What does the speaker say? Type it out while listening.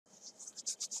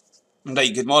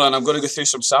Right, good morning. I'm going to go through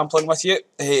some sampling with you.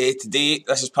 Today,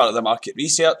 this is part of the market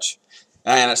research,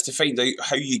 and it's to find out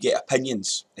how you get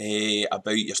opinions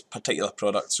about your particular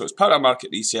product. So it's part of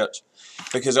market research,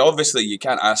 because obviously you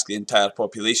can't ask the entire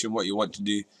population what you want to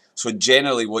do. So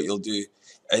generally what you'll do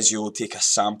is you'll take a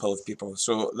sample of people.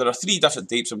 So there are three different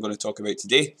types I'm going to talk about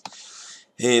today.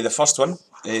 The first one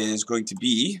is going to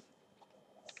be,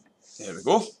 there we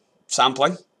go,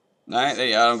 sampling. Right, there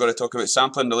you are. I'm going to talk about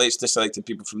sampling relates to selecting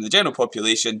people from the general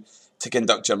population to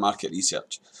conduct your market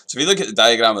research. So if you look at the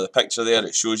diagram of the picture there,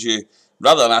 it shows you,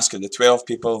 rather than asking the 12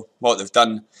 people, what they've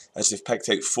done is they've picked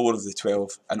out 4 of the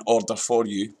 12 in order for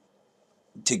you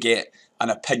to get an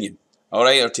opinion,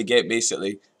 alright, or to get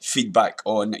basically feedback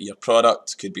on your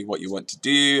product. Could be what you want to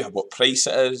do, what price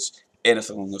it is,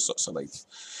 anything along those sorts of lines.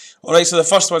 Alright, so the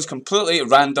first one's completely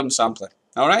random sampling.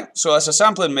 Alright, so it's a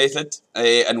sampling method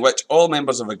in which all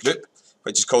members of a group,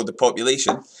 which is called the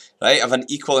population, right, have an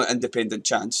equal and independent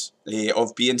chance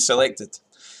of being selected.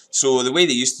 So the way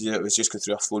they used to do it was just go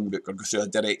through a phone book or go through a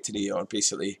directory, or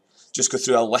basically just go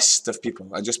through a list of people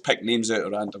and just pick names out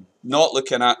at random. Not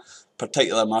looking at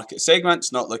particular market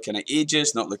segments, not looking at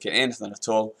ages, not looking at anything at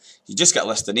all. You just get a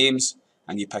list of names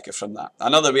and you pick it from that.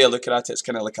 Another way of looking at it is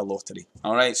kind of like a lottery.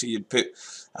 Alright, so you'd put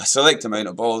a select amount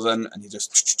of balls in and you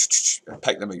just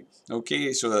pick them out.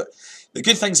 Okay, so the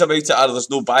good things about it are there's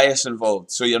no bias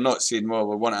involved. So you're not saying, well,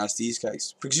 we want to ask these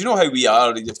guys. Because you know how we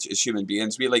are as human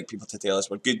beings. We like people to tell us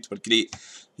we're good, we're great,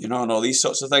 you know, and all these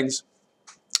sorts of things.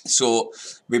 So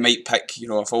we might pick, you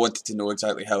know, if I wanted to know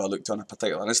exactly how I looked on a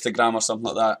particular Instagram or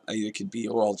something like that, it could be,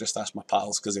 oh, I'll just ask my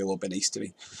pals because they'll all be nice to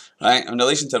me. Right? In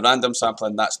relation to random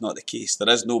sampling, that's not the case. There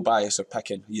is no bias of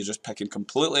picking. You're just picking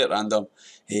completely at random,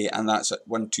 and that's it.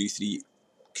 1, 2, 3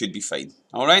 could be fine.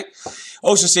 Alright?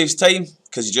 Also saves time,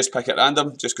 because you just pick at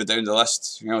random, just go down the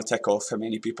list, you know, tick off how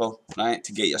many people, right,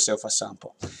 to get yourself a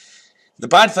sample. The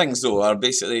bad things though are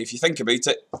basically, if you think about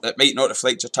it, it might not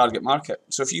reflect your target market.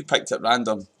 So if you picked at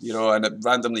random, you know, and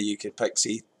randomly you could pick,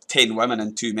 say, 10 women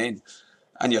and 2 men,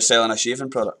 and you're selling a shaving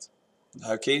product.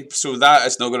 Okay, so that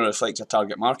is not going to reflect your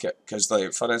target market, because,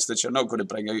 like, for instance, you're not going to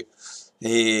bring out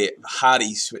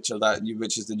Harry's, which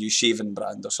is the new shaving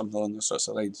brand or something along those sorts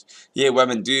of lines. Yeah,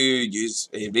 women do use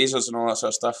razors and all that sort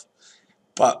of stuff,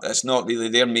 but it's not really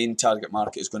their main target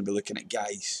market is going to be looking at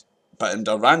guys. But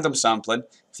under random sampling,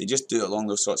 if they just do it along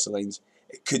those sorts of lines,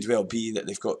 it could well be that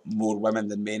they've got more women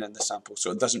than men in the sample,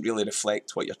 so it doesn't really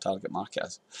reflect what your target market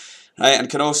is. Right, and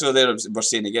can also, there we're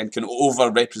saying again, can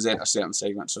over-represent a certain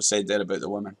segment, so said there about the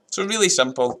women. So really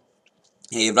simple,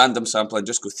 random sampling,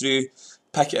 just go through,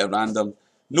 pick it at random,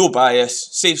 no bias,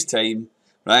 saves time,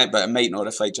 right, but it might not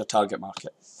reflect your target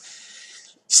market.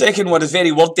 Second one is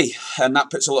very wordy, and that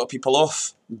puts a lot of people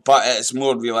off, but it's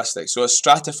more realistic. So it's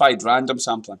stratified random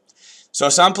sampling. So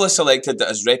a sample is selected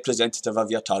that is representative of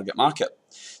your target market.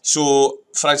 So,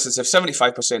 for instance, if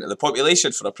 75% of the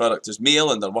population for a product is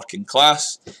male and they're working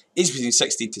class, age between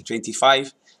 16 to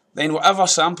 25, then whatever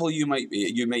sample you might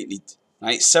need,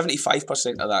 right,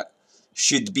 75% of that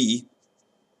should be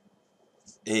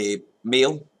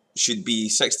male, should be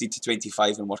 16 to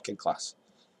 25 and working class.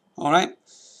 Alright?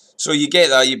 So you get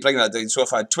that, you bring that down. So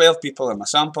if I had 12 people in my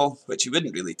sample, which you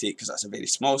wouldn't really take because that's a very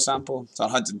small sample, so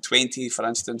 120 for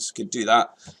instance, could do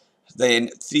that, then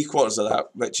 3/4 of that,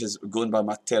 which is, going by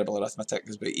my terrible arithmetic,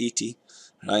 is about 80,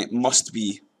 right, must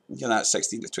be, you know, that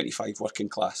 16 to 25 working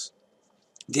class.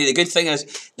 Okay, the good thing is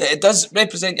that it does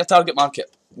represent your target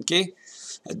market, okay?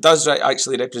 It does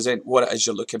actually represent what it is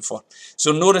you're looking for.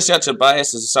 So no researcher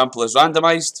bias as the sample is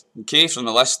randomised, okay, from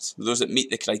the list, those that meet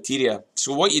the criteria.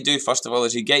 So what you do first of all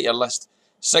is you get your list,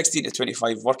 16 to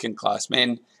 25 working class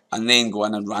men, and then go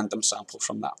in and random sample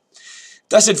from that.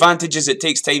 Disadvantage is it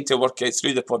takes time to work out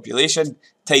through the population.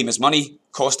 Time is money,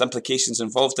 cost implications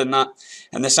involved in that,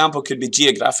 and the sample could be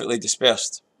geographically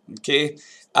dispersed, okay,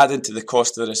 adding to the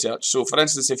cost of the research. So for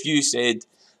instance, if you said,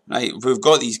 right, we've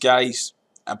got these guys,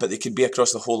 but they could be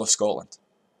across the whole of Scotland.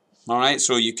 Alright,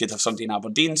 so you could have somebody in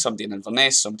Aberdeen, somebody in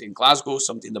Inverness, somebody in Glasgow,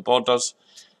 somebody in the borders,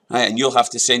 right, and you'll have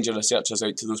to send your researchers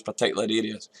out to those particular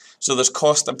areas. So there's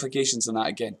cost implications in that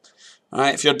again.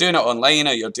 Alright, if you're doing it online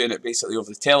or you're doing it basically over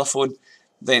the telephone,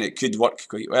 then it could work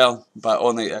quite well. But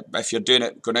only if you're doing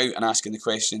it, going out and asking the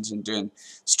questions and doing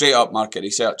straight up market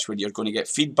research, where you're going to get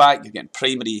feedback, you're getting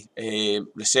primary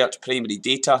research, primary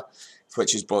data,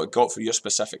 which is what got for your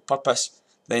specific purpose,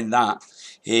 then that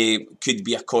could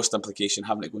be a cost implication,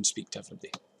 having to go and speak to everybody.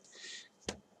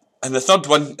 And the third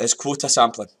one is quota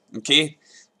sampling. Okay,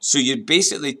 so you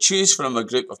basically choose from a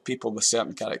group of people with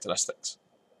certain characteristics.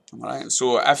 Alright,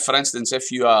 so if, for instance,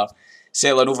 if you are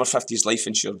selling over 50s life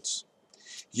insurance,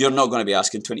 you're not going to be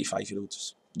asking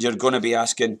 25-year-olds. You're going to be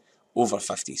asking over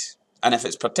 50s. And if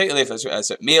it's particularly if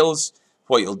it's at males,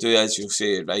 what you'll do is you'll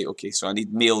say, right, okay, so I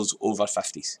need males over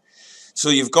 50s. So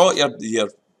you've got your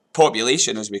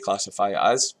population, as we classify it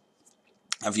as.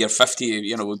 If you're 50,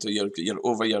 you know, you're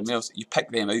over your males, you pick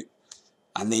them out,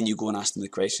 and then you go and ask them the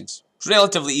questions. It's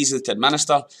relatively easy to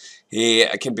administer.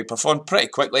 It can be performed pretty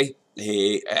quickly.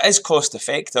 It is cost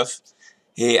effective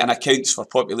and accounts for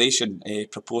population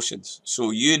proportions.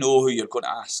 So you know who you're going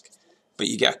to ask, but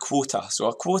you get a quota. So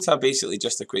a quota basically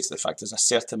just equates to the fact there's a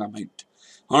certain amount.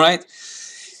 Alright?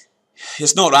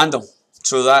 It's not random,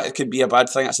 so that could be a bad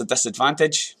thing. It's a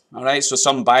disadvantage. Alright, so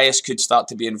some bias could start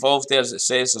to be involved there. As it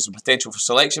says, there's a potential for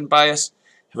selection bias,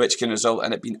 which can result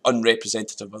in it being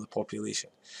unrepresentative of the population.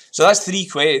 So that's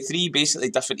three basically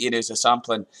different areas of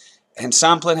sampling. And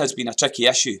sampling has been a tricky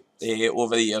issue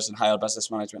over the years in higher business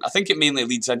management. I think it mainly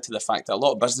leads into the fact that a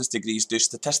lot of business degrees do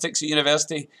statistics at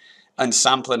university, and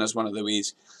sampling is one of the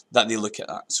ways that they look at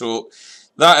that. So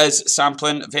that is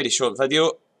sampling, a very short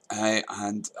video,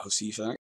 and I'll see you for the next.